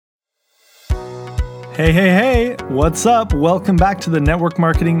Hey, what's up? Welcome back to the Network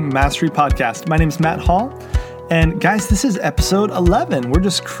Marketing Mastery Podcast. My name is Matt Hall, and guys, this is episode 11. We're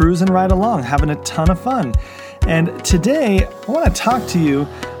just cruising right along, having a ton of fun. And today, I want to talk to you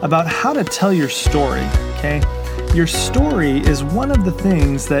about how to tell your story, okay? Your story is one of the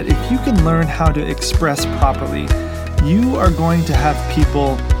things that if you can learn how to express properly, you are going to have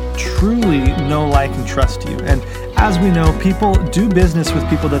people truly know, like, and trust you. And as we know, people do business with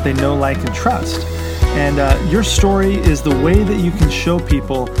people that they know, like, and trust. And your story is the way that you can show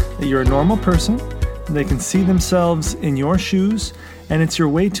people that you're a normal person, they can see themselves in your shoes, and it's your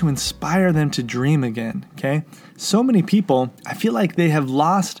way to inspire them to dream again, okay? So many people, I feel like they have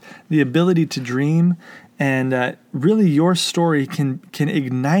lost the ability to dream, and really your story can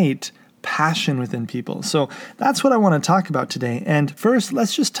ignite passion within people. So that's what I want to talk about today. And first,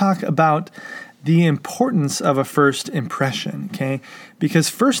 let's just talk about the importance of a first impression, okay? Because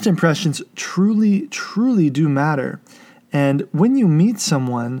first impressions truly do matter. And when you meet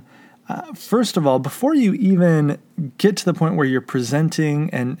someone, first of all, before you even get to the point where you're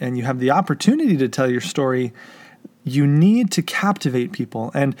presenting and you have the opportunity to tell your story, you need to captivate people.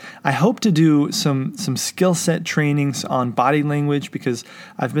 And I hope to do some skill set trainings on body language because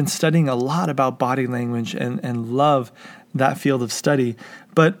I've been studying a lot about body language and love that field of study.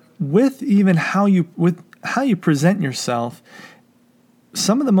 But with even how you present yourself,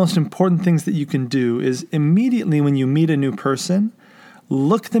 some of the most important things that you can do is immediately when you meet a new person,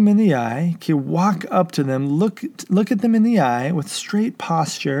 look them in the eye, okay, walk up to them, look at them in the eye with straight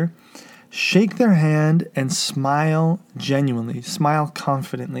posture, shake their hand, and smile genuinely, smile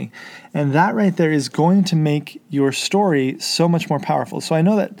confidently. And that right there is going to make your story so much more powerful. So I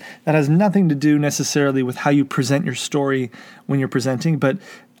know that has nothing to do necessarily with how you present your story when you're presenting, but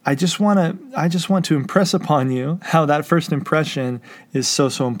I just want to impress upon you how that first impression is so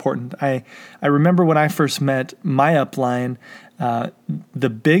important. I remember when I first met my upline, the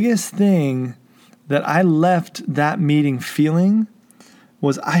biggest thing that I left that meeting feeling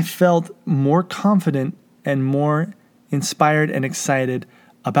was I felt more confident and more inspired and excited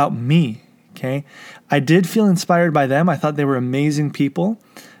about me, okay? I did feel inspired by them. I thought they were amazing people,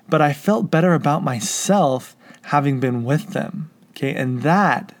 but I felt better about myself having been with them, okay? And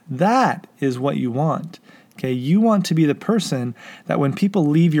that is what you want, okay? You want to be the person that when people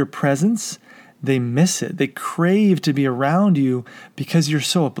leave your presence, they miss it. They crave to be around you because you're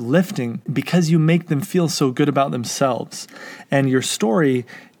so uplifting, because you make them feel so good about themselves. And your story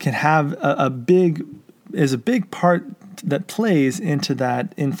can have a big part that plays into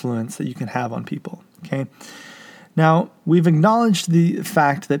that influence that you can have on people, okay? Now, we've acknowledged the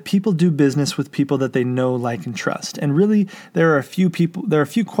fact that people do business with people that they know, like, and trust. And really, there are a few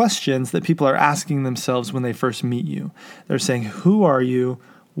questions that people are asking themselves when they first meet you. They're saying, who are you?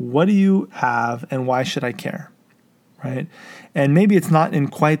 What do you have, and why should I care, right? And maybe it's not in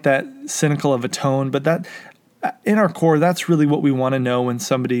quite that cynical of a tone, but that in our core, that's really what we want to know when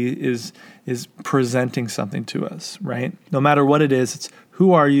somebody is presenting something to us, right? No matter what it is, it's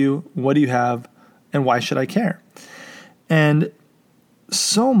who are you, what do you have, and why should I care? And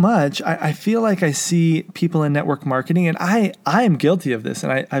so much, I feel like I see people in network marketing, and I am guilty of this,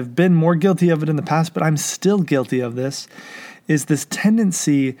 and I've been more guilty of it in the past, but I'm still guilty of this, is this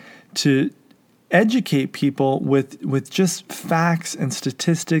tendency to educate people with just facts and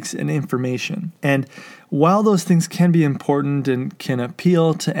statistics and information. And while those things can be important and can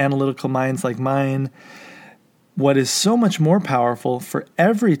appeal to analytical minds like mine, what is so much more powerful for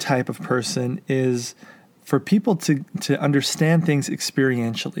every type of person is for people to understand things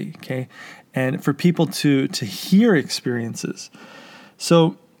experientially, okay? And for people to hear experiences.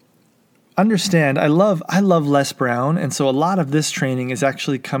 So understand, I love Les Brown, and so a lot of this training is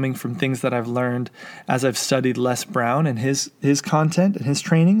actually coming from things that I've learned as I've studied Les Brown and his content and his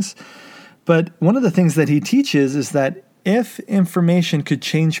trainings. But one of the things that he teaches is that if information could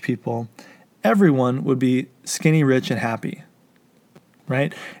change people, everyone would be skinny, rich, and happy,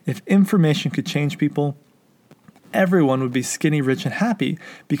 right? If information could change people, everyone would be skinny, rich, and happy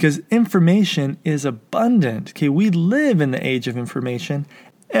because information is abundant. Okay, we live in the age of information.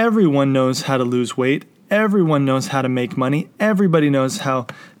 Everyone knows how to lose weight. Everyone knows how to make money. Everybody knows how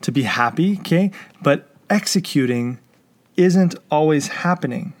to be happy, okay? But executing isn't always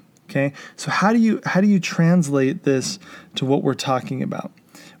happening, okay? So how do you translate this to what we're talking about?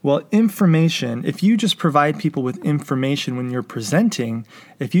 Well, information, if you just provide people with information when you're presenting,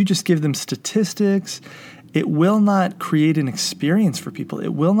 if you just give them statistics, it will not create an experience for people.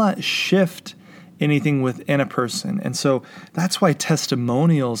 It will not shift anything within a person. And so that's why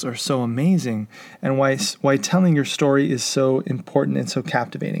testimonials are so amazing, and why telling your story is so important and so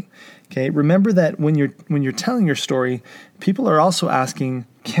captivating. Okay, remember that when you're telling your story, people are also asking,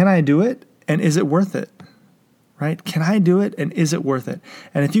 can I do it? And is it worth it? Right? Can I do it? And is it worth it?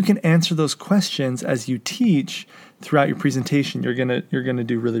 And if you can answer those questions as you teach throughout your presentation, you're gonna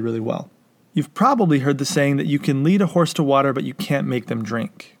do really, really well. You've probably heard the saying that you can lead a horse to water, but you can't make them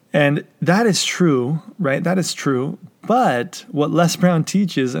drink. And that is true, right? That is true. But what Les Brown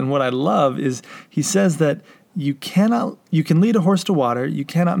teaches, and what I love, is he says that you can lead a horse to water, you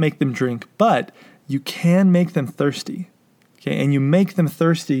cannot make them drink, but you can make them thirsty. Okay, and you make them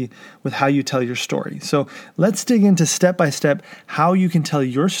thirsty with how you tell your story. So let's dig into step by step how you can tell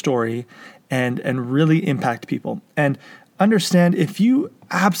your story and really impact people. And understand, if you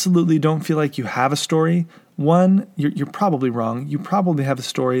absolutely don't feel like you have a story, one, you're probably wrong. You probably have a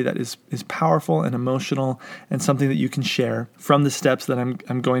story that is powerful and emotional and something that you can share from the steps that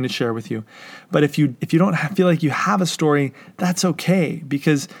I'm going to share with you. But if you don't feel like you have a story, that's okay,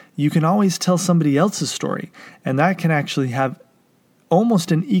 because you can always tell somebody else's story, and that can actually have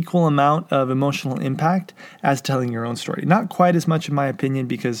almost an equal amount of emotional impact as telling your own story. Not quite as much, in my opinion,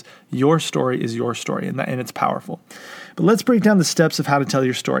 because your story is your story, and it's powerful. But let's break down the steps of how to tell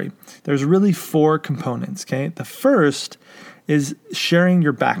your story. There's really 4 components, okay? The first is sharing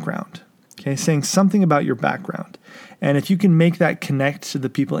your background, okay? Saying something about your background. And if you can make that connect to the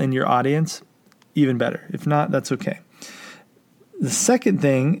people in your audience, even better. If not, that's okay. The second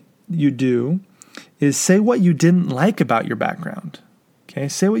thing you do is say what you didn't like about your background. Okay,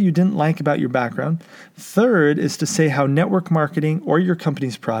 say what you didn't like about your background. Third is to say how network marketing or your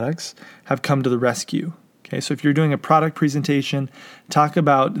company's products have come to the rescue. Okay, so if you're doing a product presentation, talk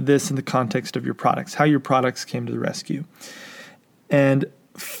about this in the context of your products, how your products came to the rescue. And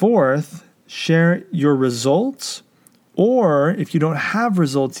fourth, share your results, or if you don't have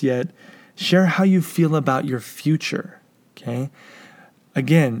results yet, share how you feel about your future. Okay,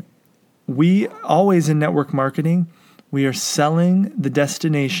 again, we always in network marketing, we are selling the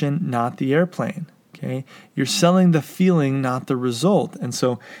destination, not the airplane, okay? You're selling the feeling, not the result. And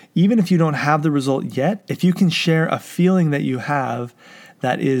so even if you don't have the result yet, if you can share a feeling that you have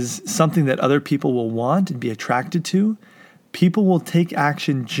that is something that other people will want and be attracted to, people will take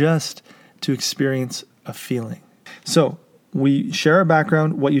action just to experience a feeling. So we share our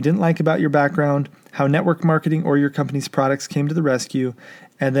background, what you didn't like about your background, how network marketing or your company's products came to the rescue,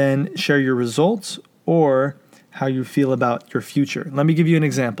 and then share your results or how you feel about your future. Let me give you an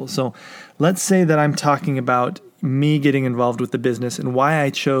example. So let's say that I'm talking about me getting involved with the business and why I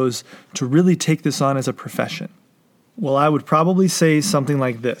chose to really take this on as a profession. Well, I would probably say something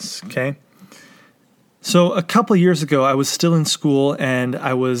like this, okay? So a couple of years ago, I was still in school and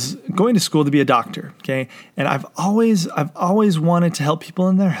I was going to school to be a doctor, okay? And I've always wanted to help people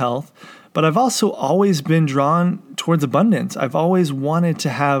in their health, but I've also always been drawn towards abundance. I've always wanted to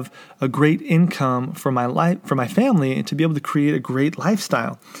have a great income for my life, for my family, and to be able to create a great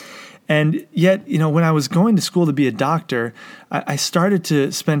lifestyle. And yet, when I was going to school to be a doctor, I started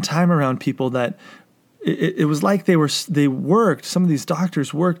to spend time around people that it was like they worked, some of these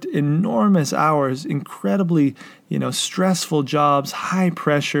doctors worked enormous hours, incredibly, stressful jobs, high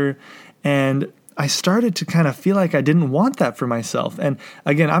pressure. And I started to kind of feel like I didn't want that for myself. And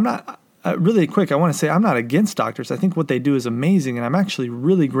again, I'm not... really quick, I want to say I'm not against doctors. I think what they do is amazing, and I'm actually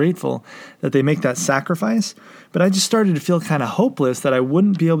really grateful that they make that sacrifice. But I just started to feel kind of hopeless that I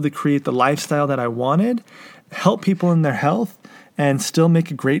wouldn't be able to create the lifestyle that I wanted, help people in their health, and still make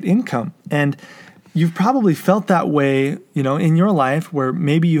a great income. And you've probably felt that way, in your life, where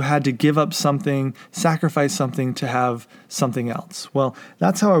maybe you had to give up something, sacrifice something to have something else. Well,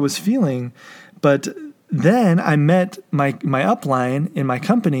 that's how I was feeling. But then I met my upline in my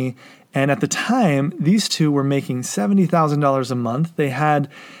company. And at the time, these two were making $70,000 a month. They had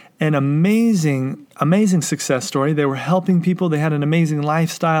an amazing success story. They were helping people. They had an amazing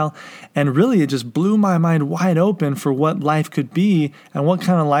lifestyle. And really, it just blew my mind wide open for what life could be and what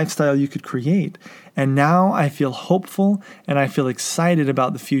kind of lifestyle you could create. And now I feel hopeful and I feel excited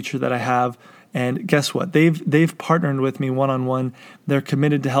about the future that I have. And guess what? They've partnered with me one-on-one. They're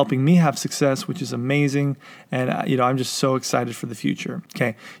committed to helping me have success, which is amazing. And I'm just so excited for the future.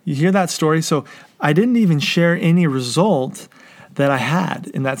 Okay, you hear that story? So I didn't even share any result that I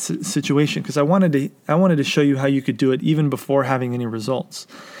had in that situation because I wanted to show you how you could do it even before having any results.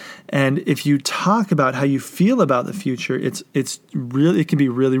 And if you talk about how you feel about the future, it can be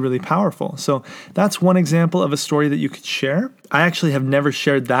really, really powerful. So that's one example of a story that you could share. I actually have never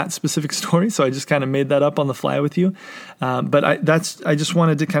shared that specific story, so I just kind of made that up on the fly with you. But I just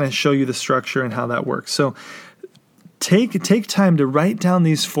wanted to kind of show you the structure and how that works. So take time to write down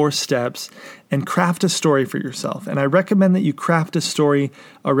these 4 steps and craft a story for yourself. And I recommend that you craft a story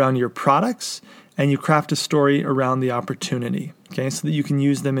around your products and you craft a story around the opportunity, okay, so that you can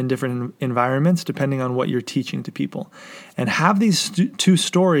use them in different environments depending on what you're teaching to people. And have these 2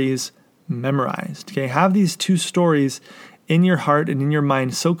 stories memorized, okay? Have these 2 stories in your heart and in your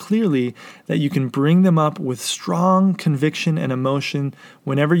mind so clearly that you can bring them up with strong conviction and emotion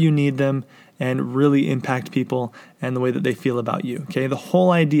whenever you need them and really impact people and the way that they feel about you, okay? The whole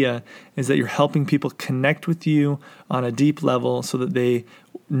idea is that you're helping people connect with you on a deep level so that they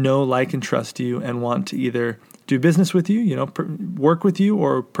know, like, and trust you and want to either do business with you, work with you,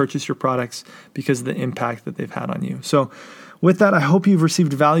 or purchase your products because of the impact that they've had on you. So with that, I hope you've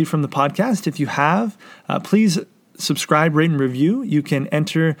received value from the podcast. If you have, please subscribe, rate, and review. You can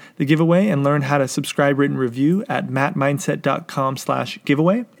enter the giveaway and learn how to subscribe, rate, and review at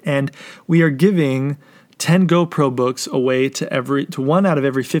mattmindset.com/giveaway. And we are giving 10 GoPro books away to 1 out of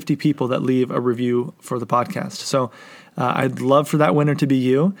every 50 people that leave a review for the podcast. So I'd love for that winner to be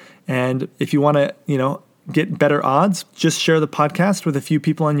you. And if you want to, get better odds, just share the podcast with a few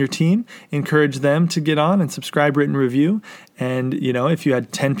people on your team, encourage them to get on and subscribe, rate, and review. And, if you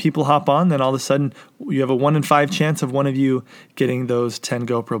had 10 people hop on, then all of a sudden you have a 1 in 5 chance of one of you getting those 10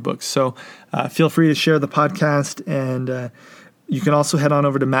 GoPro books. So feel free to share the podcast, and you can also head on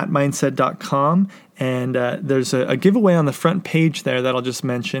over to mattmindset.com, and there's a giveaway on the front page there that I'll just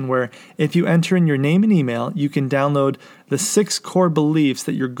mention, where if you enter in your name and email, you can download the 6 core beliefs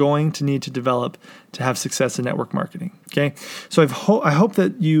that you're going to need to develop to have success in network marketing. Okay, so I hope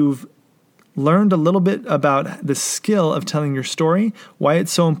that you've learned a little bit about the skill of telling your story, why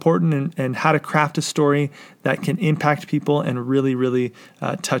it's so important, and how to craft a story that can impact people and really, really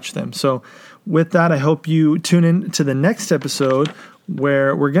touch them. So with that, I hope you tune in to the next episode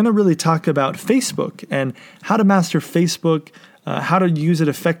where we're going to really talk about Facebook and how to master Facebook, how to use it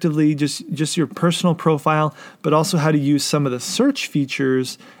effectively, just your personal profile, but also how to use some of the search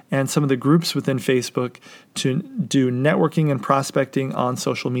features and some of the groups within Facebook to do networking and prospecting on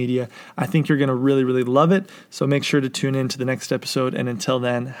social media. I think you're going to really, really love it. So make sure to tune in to the next episode. And until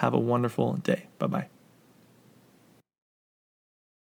then, have a wonderful day. Bye-bye.